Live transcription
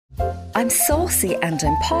I'm saucy and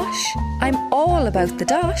I'm posh. I'm all about the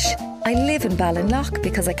dosh. I live in Ballinlough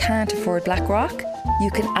because I can't afford Blackrock.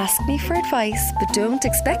 You can ask me for advice, but don't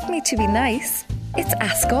expect me to be nice. It's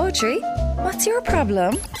Ask Audrey. What's your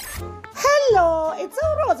problem? Hello, it's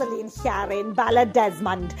Rosaline here in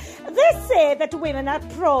Ballydesmond. They say that women are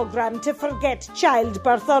programmed to forget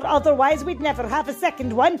childbirth, or otherwise we'd never have a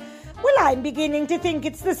second one. Well, I'm beginning to think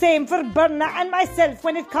it's the same for Berna and myself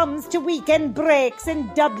when it comes to weekend breaks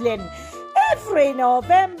in Dublin. Every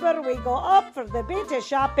November we go up for the bit of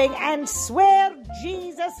shopping and swear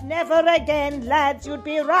Jesus never again, lads, you'd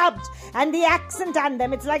be robbed. And the accent on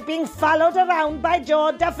them, it's like being followed around by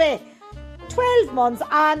Joe Duffy. 12 months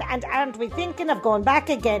on, and aren't we thinking of going back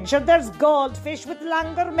again? Sure, there's goldfish with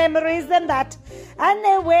longer memories than that.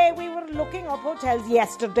 Anyway, we were looking up hotels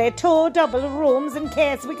yesterday, 2 double rooms in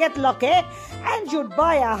case we get lucky, and you'd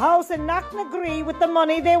buy a house and not agree with the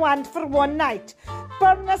money they want for one night.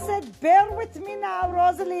 Berna said, bear with me now,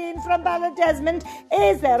 Rosaline from Ballydesmond.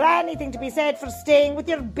 Is there anything to be said for staying with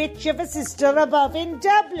your bitch of a sister above in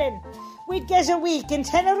Dublin? We'd get a week in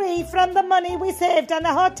Tenerife from the money we saved on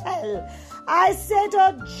a hotel. I said,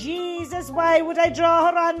 oh Jesus, why would I draw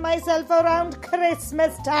her on myself around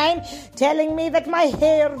Christmas time, telling me that my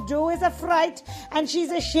hairdo is a fright and she's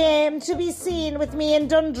ashamed to be seen with me in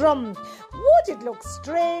Dundrum? Would it look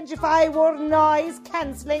strange if I wore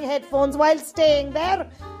noise-cancelling headphones while staying there?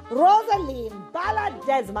 Rosaline,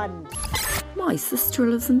 Ballydesmond. My sister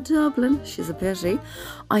lives in Dublin. She's a pity.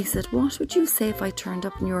 I said, what would you say if I turned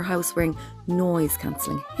up in your house wearing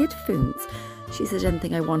noise-cancelling headphones? She said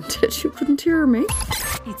anything I wanted. She couldn't hear me.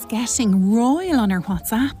 It's getting royal on our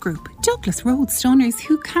WhatsApp group. Douglas Road stunners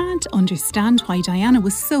who can't understand why Diana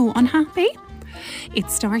was so unhappy. It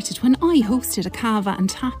started when I hosted a cava and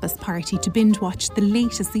tapas party to binge watch the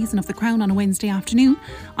latest season of The Crown on a Wednesday afternoon.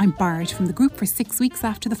 I'm barred from the group for 6 weeks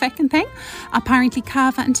after the feckin' thing. Apparently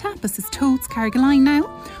cava and tapas is totes Carrigaline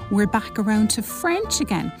now. We're back around to French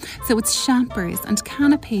again. So it's champers and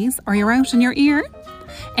canapes or you're out on your ear.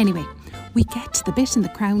 Anyway, we get to the bit in The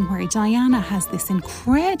Crown where Diana has this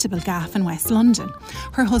incredible gaff in West London.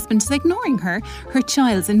 Her husband is ignoring her, her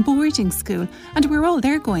child's in boarding school, and we're all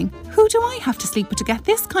there going, who do I have to sleep with to get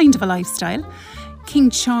this kind of a lifestyle? King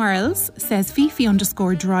Charles says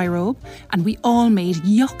Fifi_dryrobe, and we all made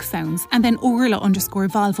yuck sounds, and then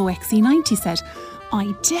Orla_Volvo XC90 said,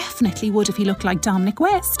 I definitely would if he looked like Dominic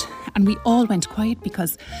West. And we all went quiet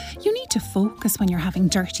because you need to focus when you're having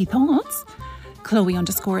dirty thoughts.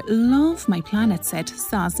 Chloe_Love My Planet said,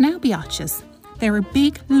 Soz now biatches. There are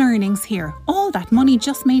big learnings here. All that money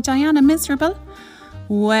just made Diana miserable.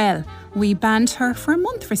 Well, we banned her for a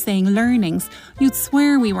month for saying learnings. You'd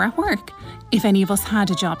swear we were at work, if any of us had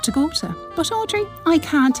a job to go to. But Audrey, I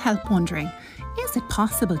can't help wondering, is it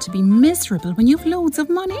possible to be miserable when you've loads of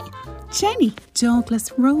money? Jenny,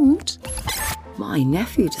 Douglas Road. My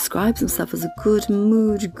nephew describes himself as a good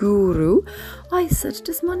mood guru. I said,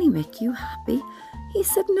 does money make you happy? He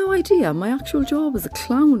said, no idea. My actual job is a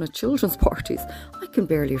clown at children's parties. I can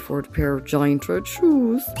barely afford a pair of giant red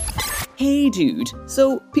shoes. Hey dude,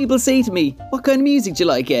 so people say to me, what kind of music do you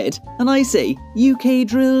like, Ed? And I say, UK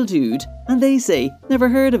drill dude. And they say, never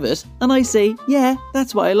heard of it. And I say, yeah,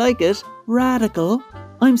 that's why I like it. Radical.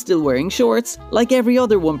 I'm still wearing shorts, like every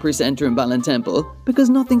other 1%er in Ballintemple, because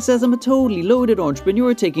nothing says I'm a totally loaded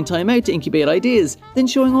entrepreneur taking time out to incubate ideas, then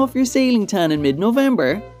showing off your sailing tan in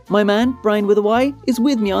mid-November. My man, Brian with a Y, is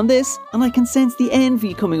with me on this, and I can sense the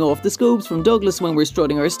envy coming off the scopes from Douglas when we're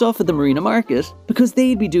strutting our stuff at the Marina Market, because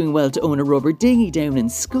they'd be doing well to own a rubber dinghy down in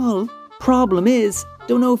Skull. Problem is,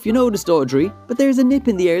 don't know if you noticed, Audrey, but there's a nip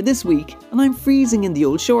in the air this week, and I'm freezing in the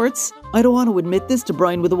old shorts. I don't want to admit this to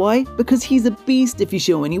Brian with a Y, because he's a beast if you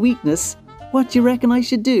show any weakness. What do you reckon I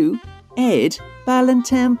should do? Ed,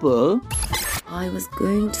 Ballintemple? I was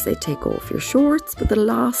going to say take off your shorts, but the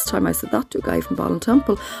last time I said that to a guy from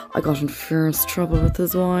Ballintemple, I got in fierce trouble with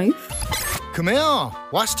his wife. Come here,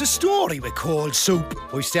 what's the story with cold soup?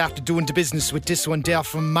 I started doing the business with this one there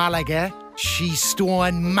from Malaga. She's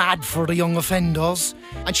stone mad for the young offenders,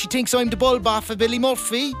 and she thinks I'm the bulb off of Billy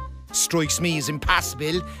Murphy. Strikes me as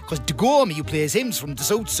impossible, because Dagormy who plays hymns from the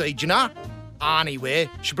south side, you know. Anyway,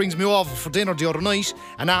 she brings me over for dinner the other night,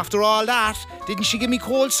 and after all that, didn't she give me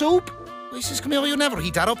cold soup? I says, come here, you never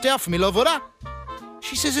heat that up there for me, love, would I?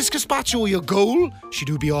 She says, is gazpacho your goal? She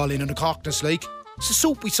do be all in the cockness, like. It's a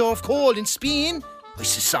soup we serve cold in Spain. I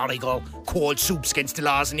says, sorry, girl, cold soup's against the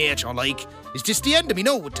laws of nature, like. Is this the end of me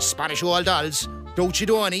now with the Spanish old dolls? Dowcha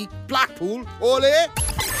Donie, Blackpool, ole?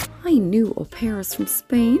 I knew au pairs from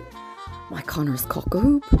Spain. My Connor's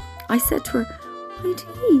cock-a-hoop. I said to her, I'd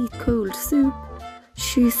eat cold soup.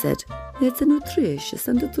 She said, it's nutritious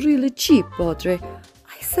and it's really cheap, Audrey.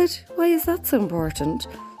 I said, why is that so important?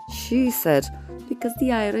 She said, because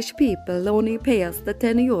the Irish people only pay us the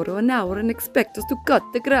 €10 an hour and expect us to cut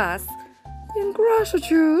the grass. In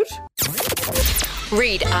gratitude.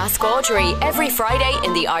 Read Ask Audrey every Friday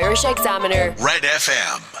in the Irish Examiner. Red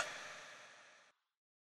FM.